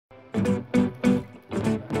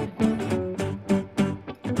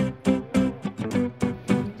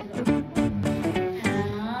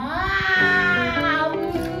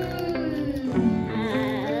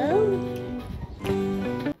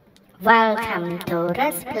Welcome to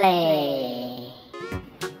Ritz Play.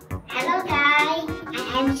 Hello guys, I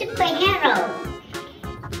am superhero.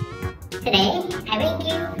 Today I will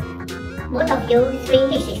give both of you 3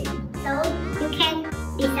 wishes, so you can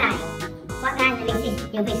decide what are the wishes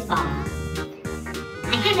you wish for.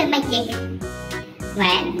 I have a magic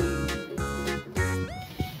wand.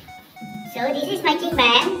 So this is magic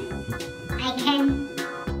wand. I can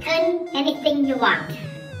turn anything you want.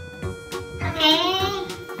 Okay.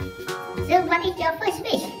 So what is your first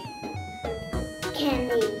wish?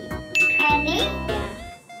 Candy. Candy?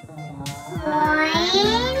 One,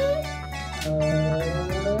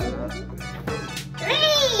 3.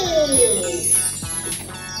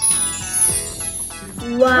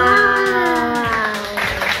 Wow.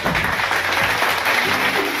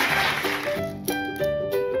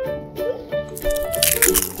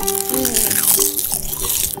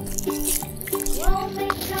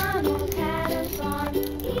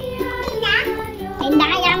 Lynda,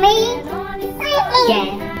 yummy? Yeah,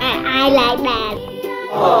 I like that.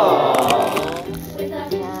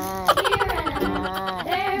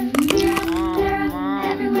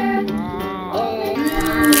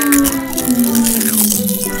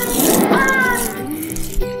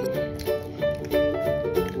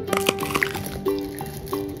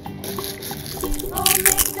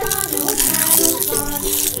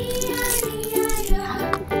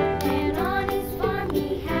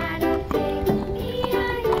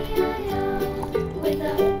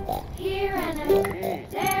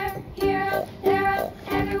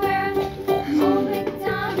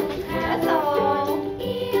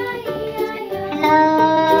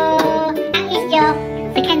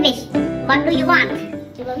 Second wish. What do you want?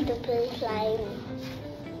 You want to play slime?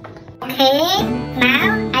 Okay,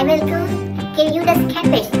 now I will give you the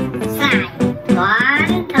second wish. Slime.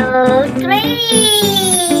 1, 2, 3.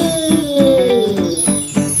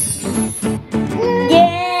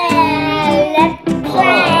 Yeah, let's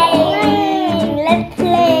play. Let's play.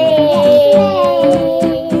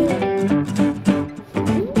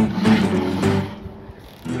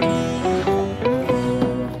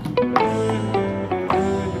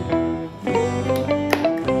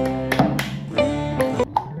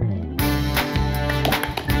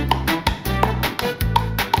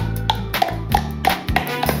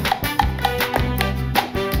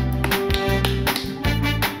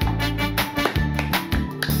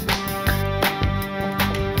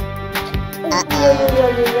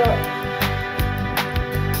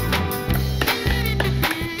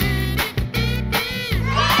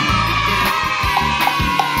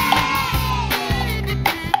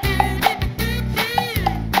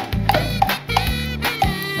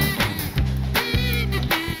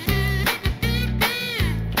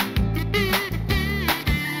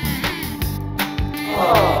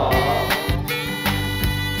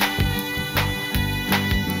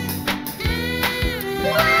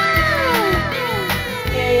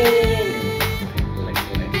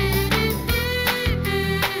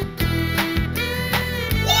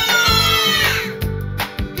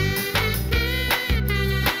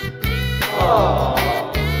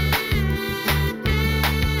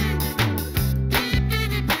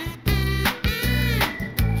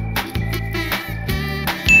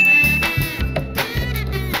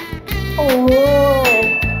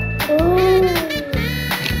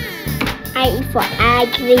 I for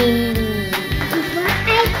ice cream. For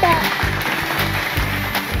ice cream.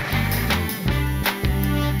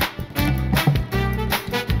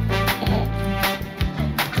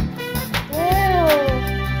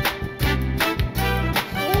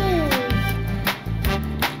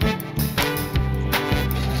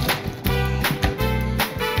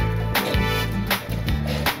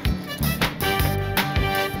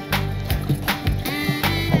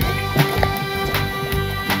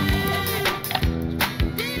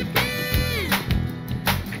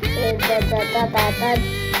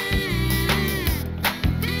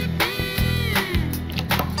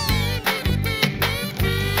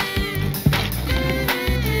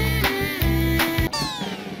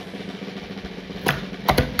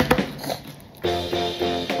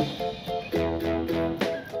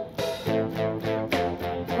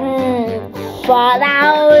 Fall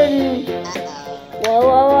down.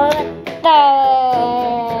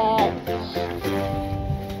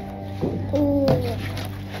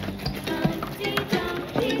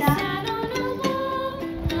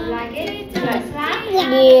 Like it? Slime? Yeah.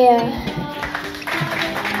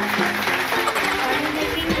 Are you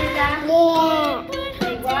making Lynda?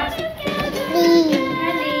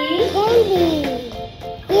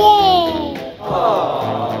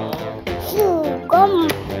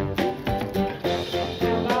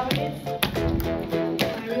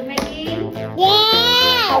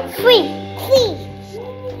 Yeah! Fish!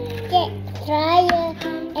 Get dryer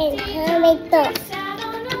and tomato. Sat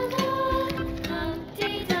on a wall.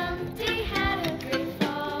 Humpty Dumpty had a great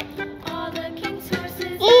fall. All the king's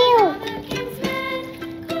horses and all the king's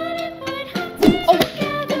men couldn't put Humpty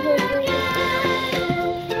together.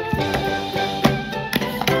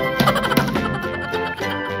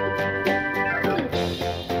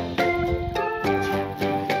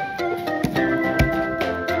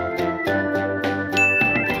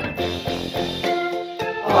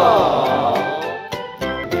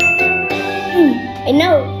 I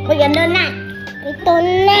know, we're gonna donut.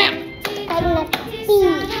 Donut. Donut.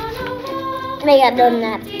 Mega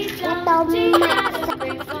donut. Donut.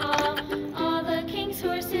 All the king's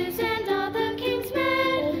horses and all the king's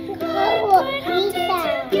men couldn't Oh, put Humpty pizza.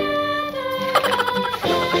 together.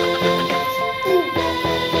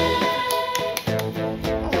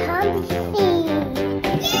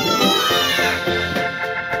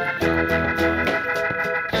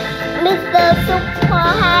 Mr.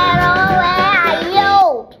 Superhero, where are you?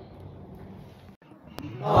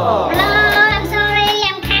 Hello, I'm sorry,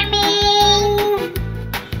 I'm coming.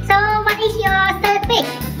 So, what is your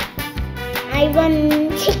service? I want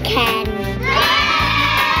chicken.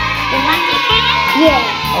 You want chicken?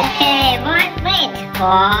 Yeah. Okay, wait.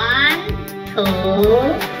 1, 2,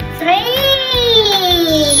 3.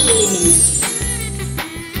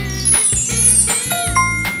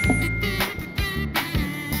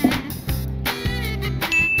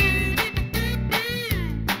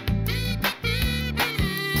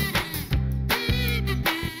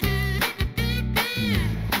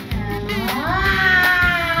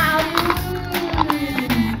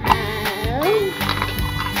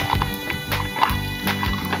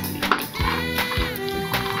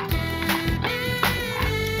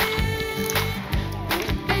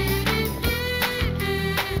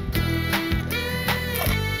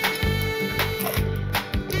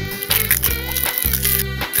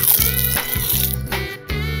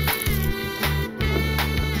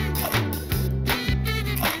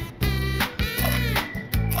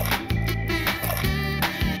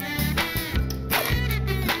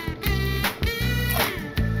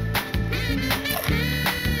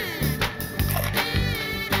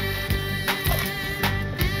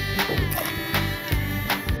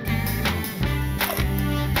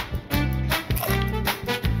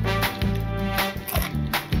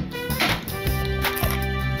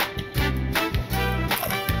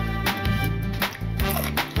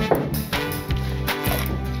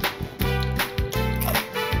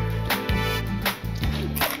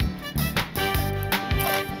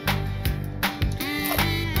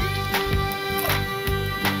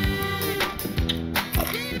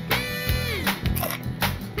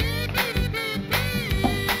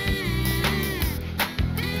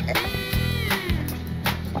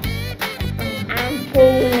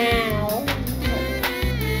 Now.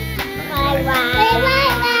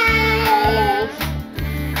 Bye.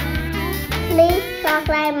 Please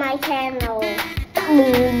subscribe my channel.